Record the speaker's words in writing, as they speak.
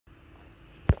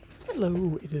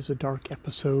Hello, it is a dark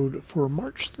episode for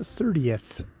March the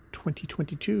 30th,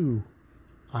 2022.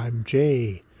 I'm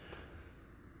Jay.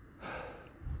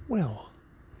 Well,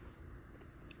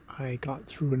 I got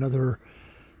through another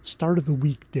start of the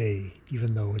week day,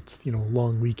 even though it's,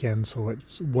 long weekend, so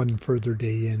it's one further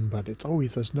day in, but it's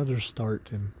always another start,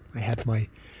 and I had my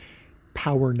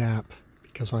power nap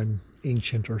because I'm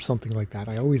ancient or something like that.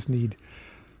 I always need,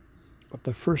 but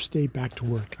the first day back to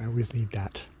work, I always need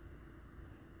that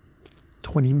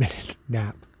 20-minute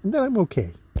nap, and then I'm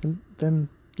okay. And then,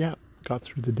 yeah, got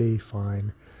through the day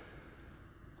fine.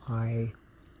 I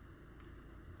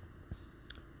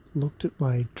looked at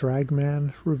my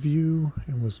Dragman review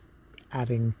and was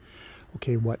adding,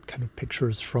 okay, what kind of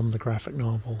pictures from the graphic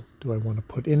novel do I want to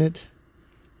put in it?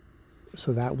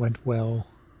 So that went well.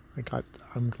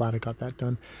 I'm glad I got that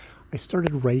done. I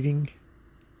started writing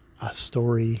a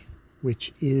story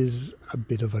which is a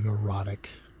bit of an erotic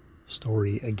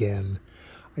story again.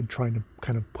 I'm trying to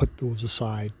kind of put those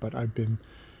aside, but I've been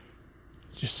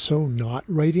just so not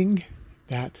writing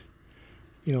that,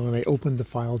 and I opened the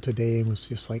file today and was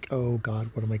just like, oh God,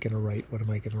 what am I going to write? What am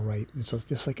I going to write? And so it's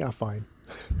just like, fine.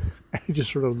 I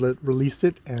just sort of released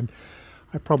it, and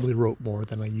I probably wrote more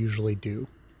than I usually do.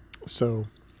 So,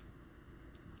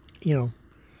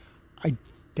 I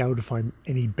doubt if I'm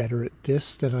any better at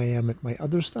this than I am at my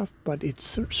other stuff, but it's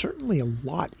certainly a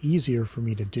lot easier for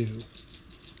me to do.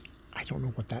 I don't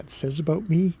know what that says about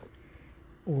me,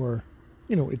 or,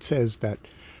 it says that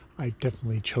I've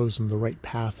definitely chosen the right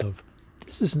path of,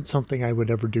 this isn't something I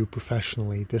would ever do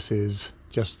professionally. This is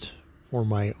just for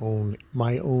my own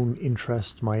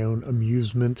interest, my own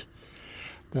amusement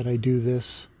that I do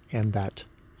this, and that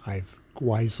I've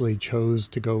wisely chose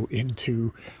to go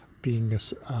into being a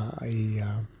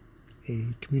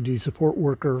community support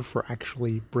worker for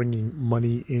actually bringing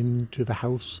money into the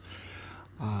house.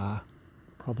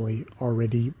 Probably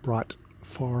already brought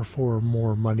far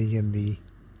more money in the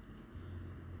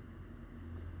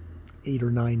 8 or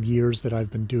 9 years that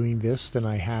I've been doing this than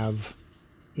I have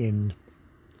in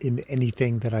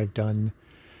anything that I've done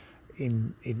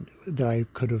in that I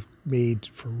could have made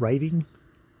for writing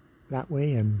that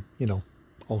way, and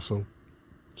also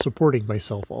supporting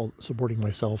myself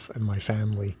and my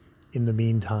family in the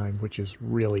meantime, which is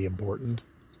really important.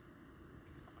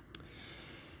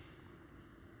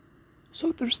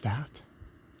 So there's that.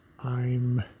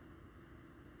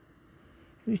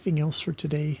 Anything else for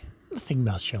today? Nothing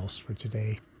much else for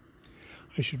today.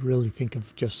 I should really think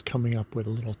of just coming up with a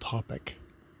little topic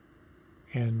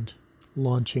and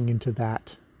launching into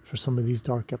that for some of these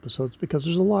dark episodes, because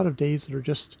there's a lot of days that are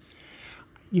just,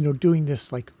 doing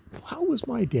this like, how was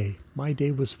my day? My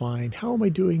day was fine. How am I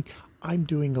doing? I'm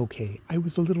doing okay. I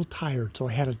was a little tired, so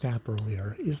I had a nap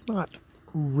earlier. It's not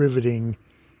riveting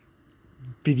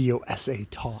video essay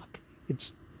talk.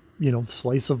 It's,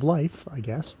 slice of life, I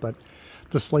guess, but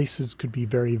the slices could be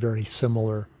very, very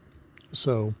similar.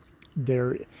 So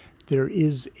there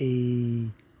is a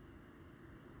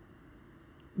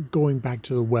going back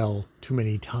to the well too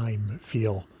many time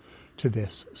feel to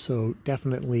this. So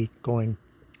definitely going,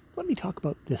 let me talk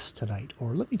about this tonight,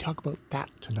 or let me talk about that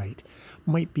tonight,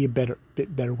 might be a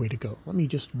bit better way to go. Let me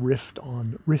just riff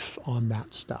on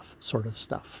that sort of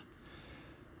stuff.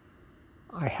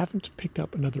 I haven't picked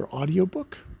up another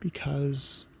audiobook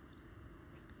because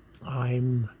I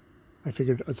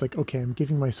figured it's like, okay, I'm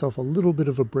giving myself a little bit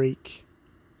of a break.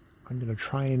 I'm going to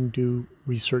try and do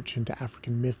research into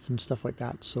African myth and stuff like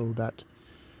that, so that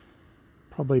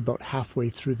probably about halfway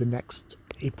through the next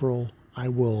April, I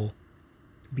will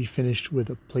be finished with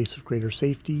A Place of Greater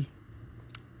Safety.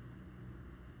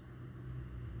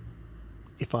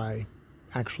 If I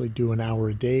actually do an hour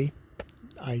a day,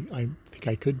 I think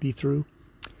I could be through.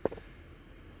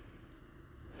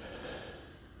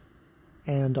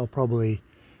 And I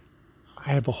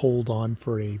have a hold on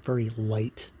for a very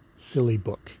light, silly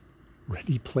book,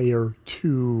 Ready Player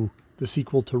 2, the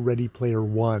sequel to Ready Player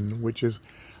 1, which is,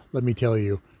 let me tell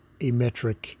you, a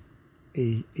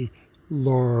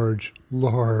large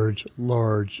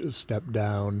step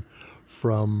down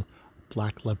from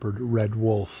Black Leopard, Red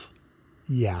Wolf.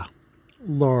 Yeah,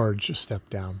 large step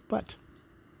down, but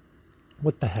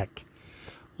what the heck?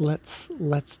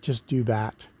 Let's just do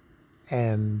that,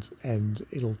 and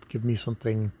it'll give me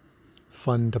something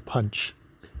fun to punch.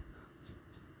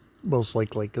 Most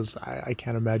likely, because I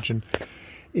can't imagine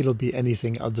it'll be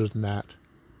anything other than that.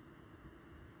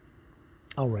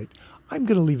 All right, I'm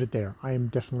going to leave it there. I am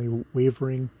definitely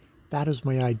wavering. That is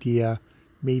my idea.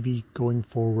 Maybe going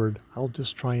forward, I'll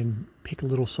just try and pick a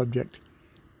little subject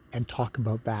and talk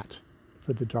about that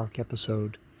for the dark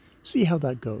episode. See how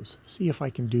that goes. See if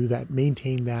I can do that,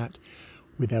 maintain that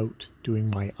without doing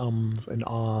my ums and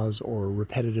ahs or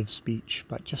repetitive speech,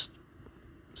 but just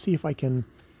see if I can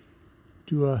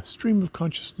do a stream of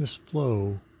consciousness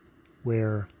flow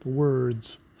where the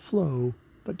words flow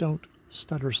but don't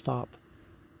stutter stop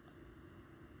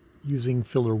using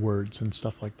filler words and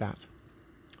stuff like that.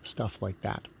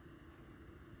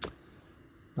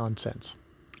 Nonsense.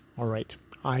 Alright,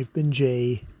 I've been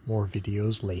Jay. More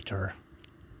videos later.